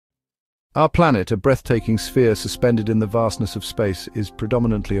Our planet, a breathtaking sphere suspended in the vastness of space, is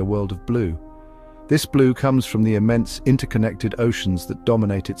predominantly a world of blue. This blue comes from the immense interconnected oceans that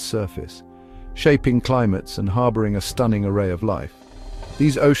dominate its surface, shaping climates and harboring a stunning array of life.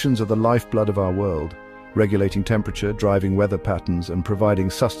 These oceans are the lifeblood of our world, regulating temperature, driving weather patterns, and providing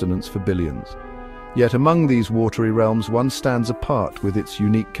sustenance for billions. Yet among these watery realms, one stands apart with its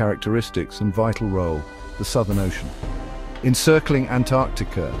unique characteristics and vital role: the Southern Ocean. Encircling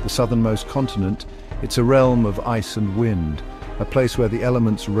Antarctica, the southernmost continent, it's a realm of ice and wind, a place where the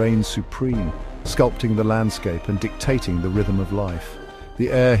elements reign supreme, sculpting the landscape and dictating the rhythm of life. The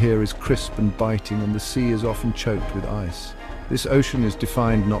air here is crisp and biting, and the sea is often choked with ice. This ocean is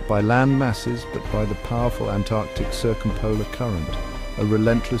defined not by land masses, but by the powerful Antarctic Circumpolar Current, a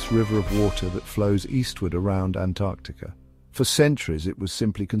relentless river of water that flows eastward around Antarctica. For centuries, it was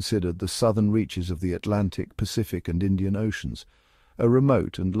simply considered the southern reaches of the Atlantic, Pacific, and Indian Oceans, a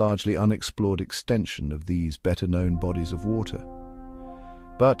remote and largely unexplored extension of these better-known bodies of water.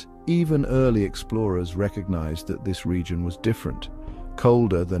 But even early explorers recognized that this region was different,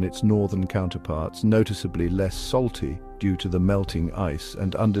 colder than its northern counterparts, noticeably less salty due to the melting ice,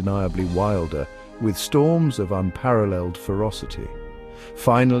 and undeniably wilder, with storms of unparalleled ferocity.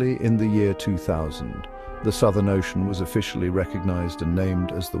 Finally, in the year 2000, the Southern Ocean was officially recognized and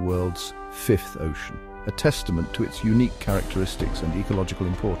named as the world's fifth ocean, a testament to its unique characteristics and ecological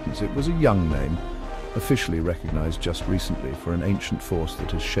importance. It was a young name, officially recognized just recently for an ancient force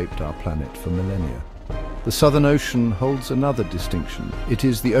that has shaped our planet for millennia. The Southern Ocean holds another distinction. It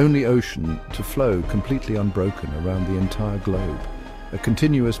is the only ocean to flow completely unbroken around the entire globe, a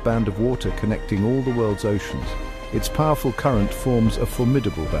continuous band of water connecting all the world's oceans. Its powerful current forms a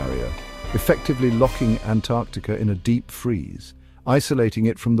formidable barrier, effectively locking Antarctica in a deep freeze, isolating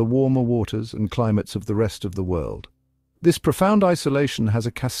it from the warmer waters and climates of the rest of the world. This profound isolation has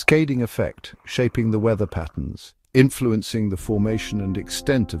a cascading effect, shaping the weather patterns, influencing the formation and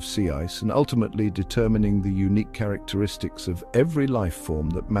extent of sea ice, and ultimately determining the unique characteristics of every life form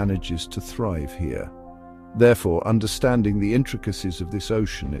that manages to thrive here. Therefore, understanding the intricacies of this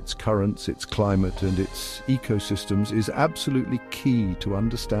ocean, its currents, its climate, and its ecosystems is absolutely key to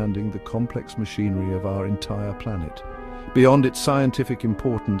understanding the complex machinery of our entire planet. Beyond its scientific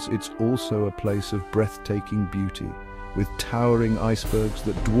importance, it's also a place of breathtaking beauty, with towering icebergs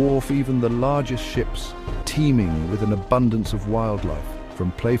that dwarf even the largest ships, teeming with an abundance of wildlife,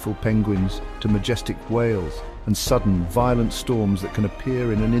 from playful penguins to majestic whales, and sudden, violent storms that can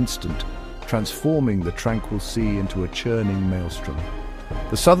appear in an instant, transforming the tranquil sea into a churning maelstrom.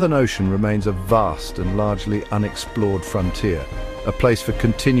 The Southern Ocean remains a vast and largely unexplored frontier, a place for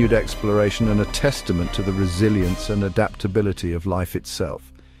continued exploration and a testament to the resilience and adaptability of life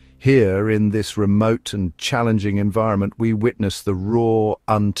itself. Here, in this remote and challenging environment, we witness the raw,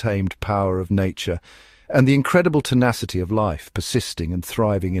 untamed power of nature and the incredible tenacity of life, persisting and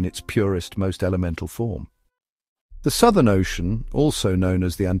thriving in its purest, most elemental form. The Southern Ocean, also known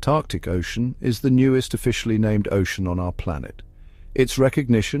as the Antarctic Ocean, is the newest officially named ocean on our planet. Its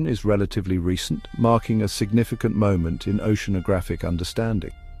recognition is relatively recent, marking a significant moment in oceanographic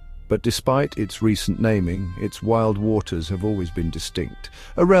understanding. But despite its recent naming, its wild waters have always been distinct,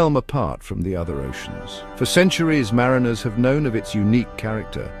 a realm apart from the other oceans. For centuries, mariners have known of its unique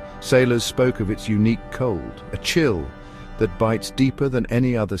character. Sailors spoke of its unique cold, a chill that bites deeper than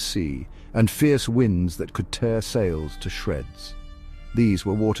any other sea, and fierce winds that could tear sails to shreds. These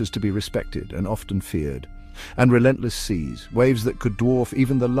were waters to be respected and often feared, and relentless seas, waves that could dwarf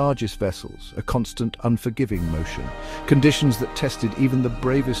even the largest vessels, a constant, unforgiving motion, conditions that tested even the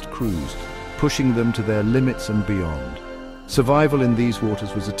bravest crews, pushing them to their limits and beyond. Survival in these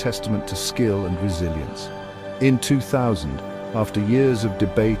waters was a testament to skill and resilience. In 2000, after years of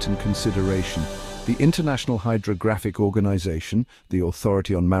debate and consideration, the International Hydrographic Organization, the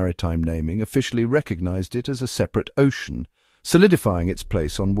authority on maritime naming, officially recognized it as a separate ocean, solidifying its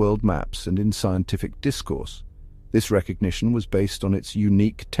place on world maps and in scientific discourse. This recognition was based on its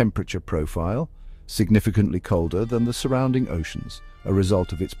unique temperature profile, significantly colder than the surrounding oceans, a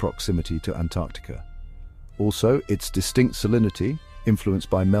result of its proximity to Antarctica. Also, its distinct salinity, influenced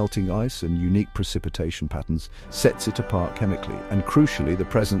by melting ice and unique precipitation patterns, sets it apart chemically, and crucially, the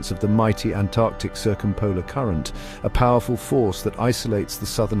presence of the mighty Antarctic Circumpolar Current, a powerful force that isolates the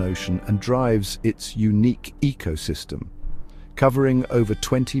Southern Ocean and drives its unique ecosystem. Covering over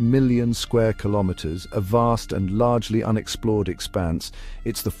 20 million square kilometers, a vast and largely unexplored expanse,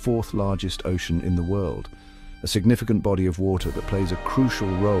 it's the fourth largest ocean in the world, a significant body of water that plays a crucial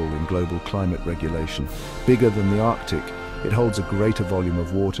role in global climate regulation. Bigger than the Arctic, it holds a greater volume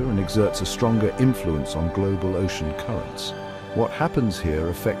of water and exerts a stronger influence on global ocean currents. What happens here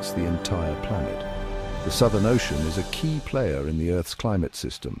affects the entire planet. The Southern Ocean is a key player in the Earth's climate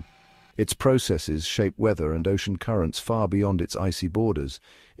system. Its processes shape weather and ocean currents far beyond its icy borders,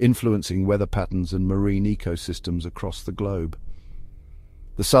 influencing weather patterns and marine ecosystems across the globe.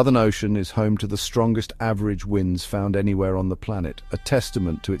 The Southern Ocean is home to the strongest average winds found anywhere on the planet, a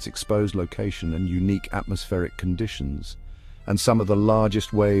testament to its exposed location and unique atmospheric conditions, and some of the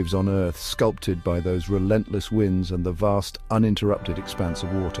largest waves on Earth sculpted by those relentless winds and the vast, uninterrupted expanse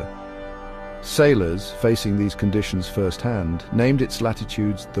of water. Sailors, facing these conditions firsthand, named its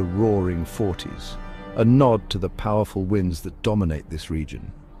latitudes the Roaring Forties, a nod to the powerful winds that dominate this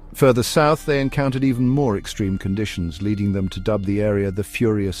region. Further south, they encountered even more extreme conditions, leading them to dub the area the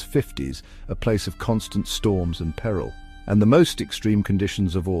Furious Fifties, a place of constant storms and peril. And the most extreme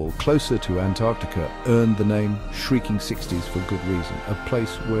conditions of all, closer to Antarctica, earned the name Shrieking Sixties for good reason, a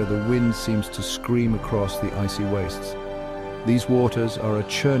place where the wind seems to scream across the icy wastes. These waters are a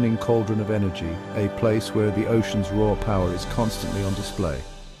churning cauldron of energy, a place where the ocean's raw power is constantly on display.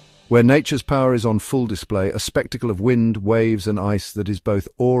 Where nature's power is on full display, a spectacle of wind, waves and ice that is both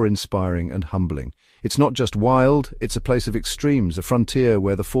awe-inspiring and humbling. It's not just wild, it's a place of extremes, a frontier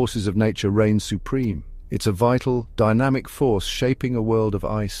where the forces of nature reign supreme. It's a vital, dynamic force shaping a world of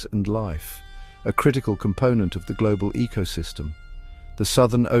ice and life, a critical component of the global ecosystem. The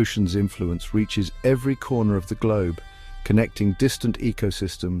Southern Ocean's influence reaches every corner of the globe, connecting distant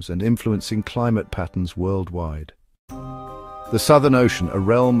ecosystems and influencing climate patterns worldwide. The Southern Ocean, a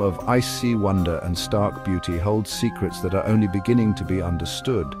realm of icy wonder and stark beauty, holds secrets that are only beginning to be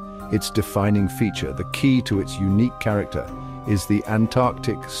understood. Its defining feature, the key to its unique character, is the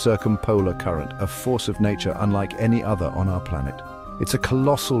Antarctic Circumpolar Current, a force of nature unlike any other on our planet. It's a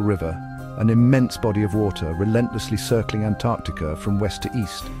colossal river, an immense body of water relentlessly circling Antarctica from west to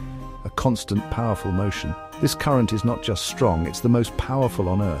east, a constant, powerful motion. This current is not just strong, it's the most powerful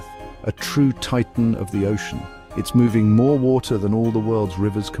on Earth, a true titan of the ocean. It's moving more water than all the world's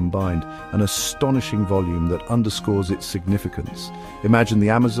rivers combined, an astonishing volume that underscores its significance. Imagine the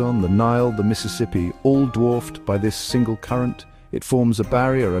Amazon, the Nile, the Mississippi, all dwarfed by this single current. It forms a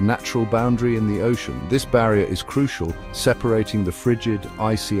barrier, a natural boundary in the ocean. This barrier is crucial, separating the frigid,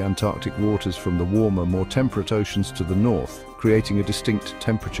 icy Antarctic waters from the warmer, more temperate oceans to the north, creating a distinct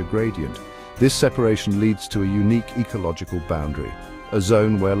temperature gradient. This separation leads to a unique ecological boundary, a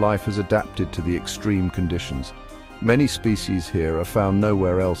zone where life has adapted to the extreme conditions. Many species here are found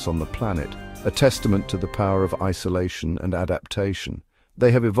nowhere else on the planet, a testament to the power of isolation and adaptation.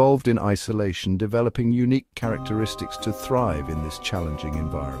 They have evolved in isolation, developing unique characteristics to thrive in this challenging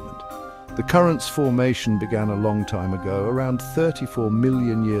environment. The current's formation began a long time ago, around 34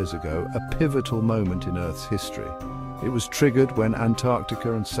 million years ago, a pivotal moment in Earth's history. It was triggered when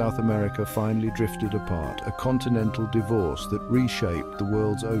Antarctica and South America finally drifted apart, a continental divorce that reshaped the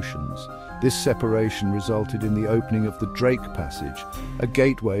world's oceans. This separation resulted in the opening of the Drake Passage, a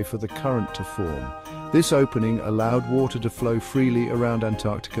gateway for the current to form. This opening allowed water to flow freely around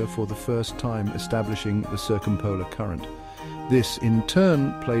Antarctica for the first time, establishing the circumpolar current. This, in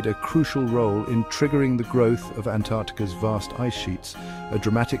turn, played a crucial role in triggering the growth of Antarctica's vast ice sheets, a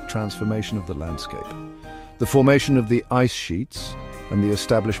dramatic transformation of the landscape. The formation of the ice sheets and the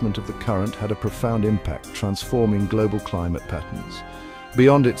establishment of the current had a profound impact, transforming global climate patterns.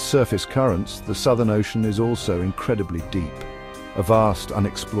 Beyond its surface currents, the Southern Ocean is also incredibly deep, a vast,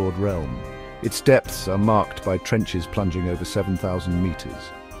 unexplored realm. Its depths are marked by trenches plunging over 7,000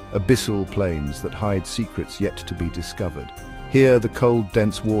 meters, abyssal plains that hide secrets yet to be discovered. Here, the cold,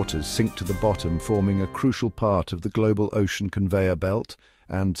 dense waters sink to the bottom, forming a crucial part of the global ocean conveyor belt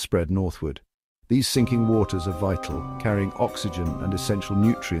and spread northward. These sinking waters are vital, carrying oxygen and essential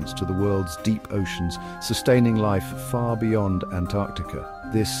nutrients to the world's deep oceans, sustaining life far beyond Antarctica.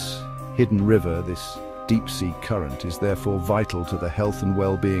 This hidden river, this deep-sea current, is therefore vital to the health and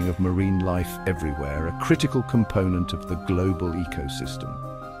well-being of marine life everywhere, a critical component of the global ecosystem.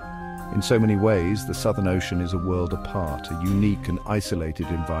 In so many ways, the Southern Ocean is a world apart, a unique and isolated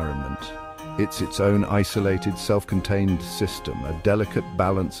environment. It's its own isolated, self-contained system, a delicate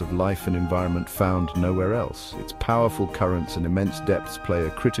balance of life and environment found nowhere else. Its powerful currents and immense depths play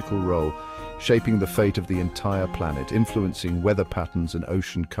a critical role, shaping the fate of the entire planet, influencing weather patterns and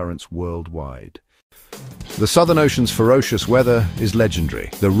ocean currents worldwide. The Southern Ocean's ferocious weather is legendary.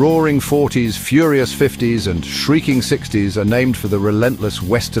 The Roaring Forties, Furious Fifties and Shrieking Sixties are named for the relentless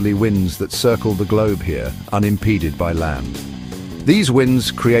westerly winds that circle the globe here, unimpeded by land. These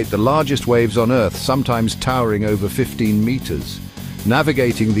winds create the largest waves on Earth, sometimes towering over 15 meters.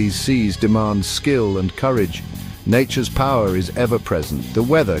 Navigating these seas demands skill and courage. Nature's power is ever present. The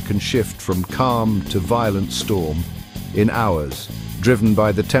weather can shift from calm to violent storm, in hours, driven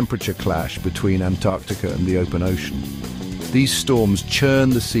by the temperature clash between Antarctica and the open ocean. These storms churn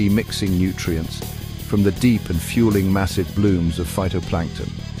the sea, mixing nutrients from the deep and fueling massive blooms of phytoplankton.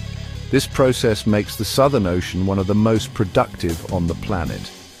 This process makes the Southern Ocean one of the most productive on the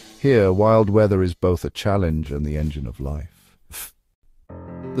planet. Here, wild weather is both a challenge and the engine of life.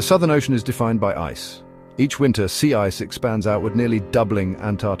 The Southern Ocean is defined by ice. Each winter, sea ice expands outward, nearly doubling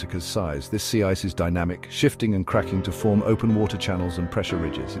Antarctica's size. This sea ice is dynamic, shifting and cracking to form open water channels and pressure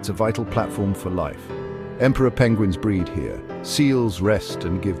ridges. It's a vital platform for life. Emperor penguins breed here, seals rest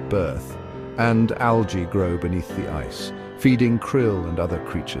and give birth, and algae grow beneath the ice, feeding krill and other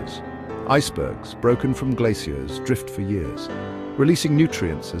creatures. Icebergs, broken from glaciers, drift for years, releasing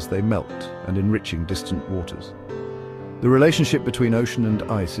nutrients as they melt and enriching distant waters. The relationship between ocean and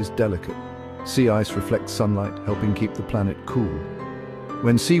ice is delicate. Sea ice reflects sunlight, helping keep the planet cool.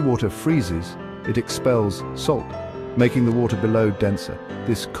 When seawater freezes, it expels salt, making the water below denser.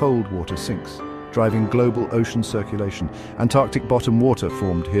 This cold water sinks, driving global ocean circulation. Antarctic bottom water,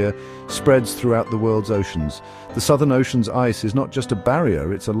 formed here, spreads throughout the world's oceans. The Southern Ocean's ice is not just a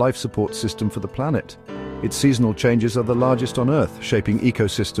barrier, it's a life support system for the planet. Its seasonal changes are the largest on Earth, shaping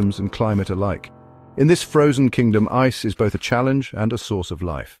ecosystems and climate alike. In this frozen kingdom, ice is both a challenge and a source of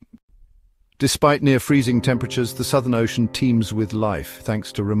life. Despite near-freezing temperatures, the Southern Ocean teems with life,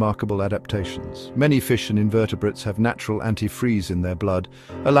 thanks to remarkable adaptations. Many fish and invertebrates have natural antifreeze in their blood,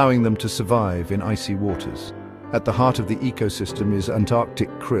 allowing them to survive in icy waters. At the heart of the ecosystem is Antarctic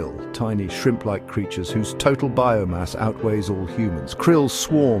krill, tiny shrimp-like creatures whose total biomass outweighs all humans. Krill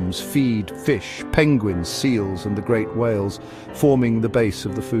swarms feed fish, penguins, seals, and the great whales, forming the base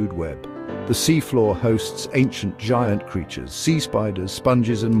of the food web. The seafloor hosts ancient giant creatures, sea spiders,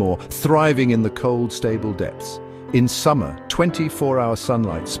 sponges and more, thriving in the cold, stable depths. In summer, 24-hour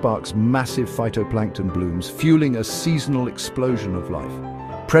sunlight sparks massive phytoplankton blooms, fueling a seasonal explosion of life.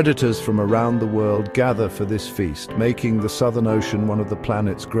 Predators from around the world gather for this feast, making the Southern Ocean one of the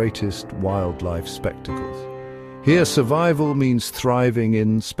planet's greatest wildlife spectacles. Here, survival means thriving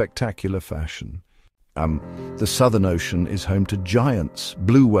in spectacular fashion. The Southern Ocean is home to giants.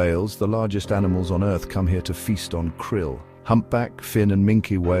 Blue whales, the largest animals on Earth, come here to feast on krill. Humpback, fin and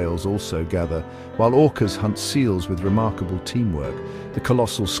minke whales also gather, while orcas hunt seals with remarkable teamwork. The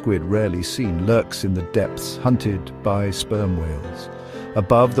colossal squid, rarely seen, lurks in the depths, hunted by sperm whales.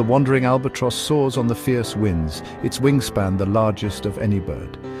 Above, the wandering albatross soars on the fierce winds, its wingspan the largest of any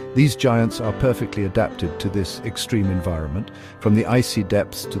bird. These giants are perfectly adapted to this extreme environment, from the icy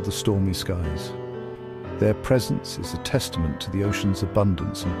depths to the stormy skies. Their presence is a testament to the ocean's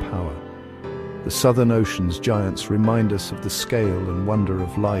abundance and power. The Southern Ocean's giants remind us of the scale and wonder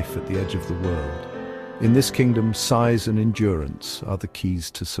of life at the edge of the world. In this kingdom, size and endurance are the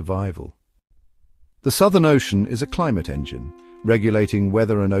keys to survival. The Southern Ocean is a climate engine, regulating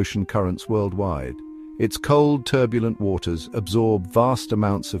weather and ocean currents worldwide. Its cold, turbulent waters absorb vast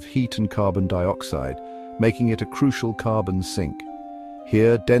amounts of heat and carbon dioxide, making it a crucial carbon sink.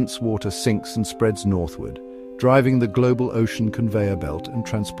 Here, dense water sinks and spreads northward, driving the global ocean conveyor belt and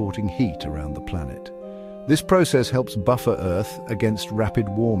transporting heat around the planet. This process helps buffer Earth against rapid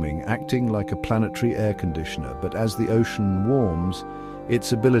warming, acting like a planetary air conditioner. But as the ocean warms,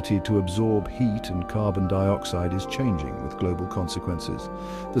 its ability to absorb heat and carbon dioxide is changing, with global consequences.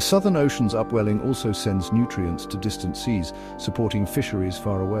 The Southern Ocean's upwelling also sends nutrients to distant seas, supporting fisheries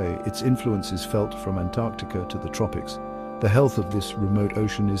far away. Its influence is felt from Antarctica to the tropics. The health of this remote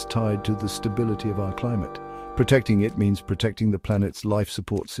ocean is tied to the stability of our climate. Protecting it means protecting the planet's life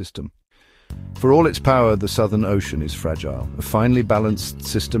support system. For all its power, the Southern Ocean is fragile, a finely balanced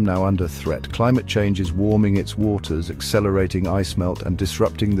system now under threat. Climate change is warming its waters, accelerating ice melt and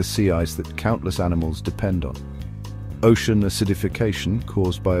disrupting the sea ice that countless animals depend on. Ocean acidification,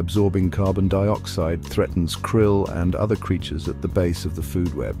 caused by absorbing carbon dioxide, threatens krill and other creatures at the base of the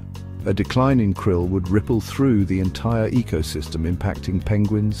food web. A decline in krill would ripple through the entire ecosystem, impacting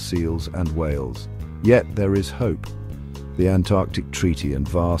penguins, seals, and whales. Yet there is hope. The Antarctic Treaty and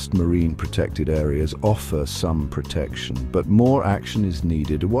vast marine protected areas offer some protection, but more action is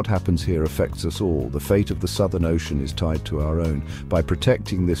needed. What happens here affects us all. The fate of the Southern Ocean is tied to our own. By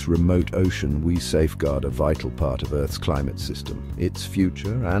protecting this remote ocean, we safeguard a vital part of Earth's climate system. Its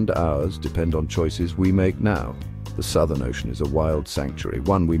future and ours depend on choices we make now. The Southern Ocean is a wild sanctuary,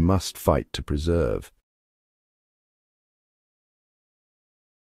 one we must fight to preserve.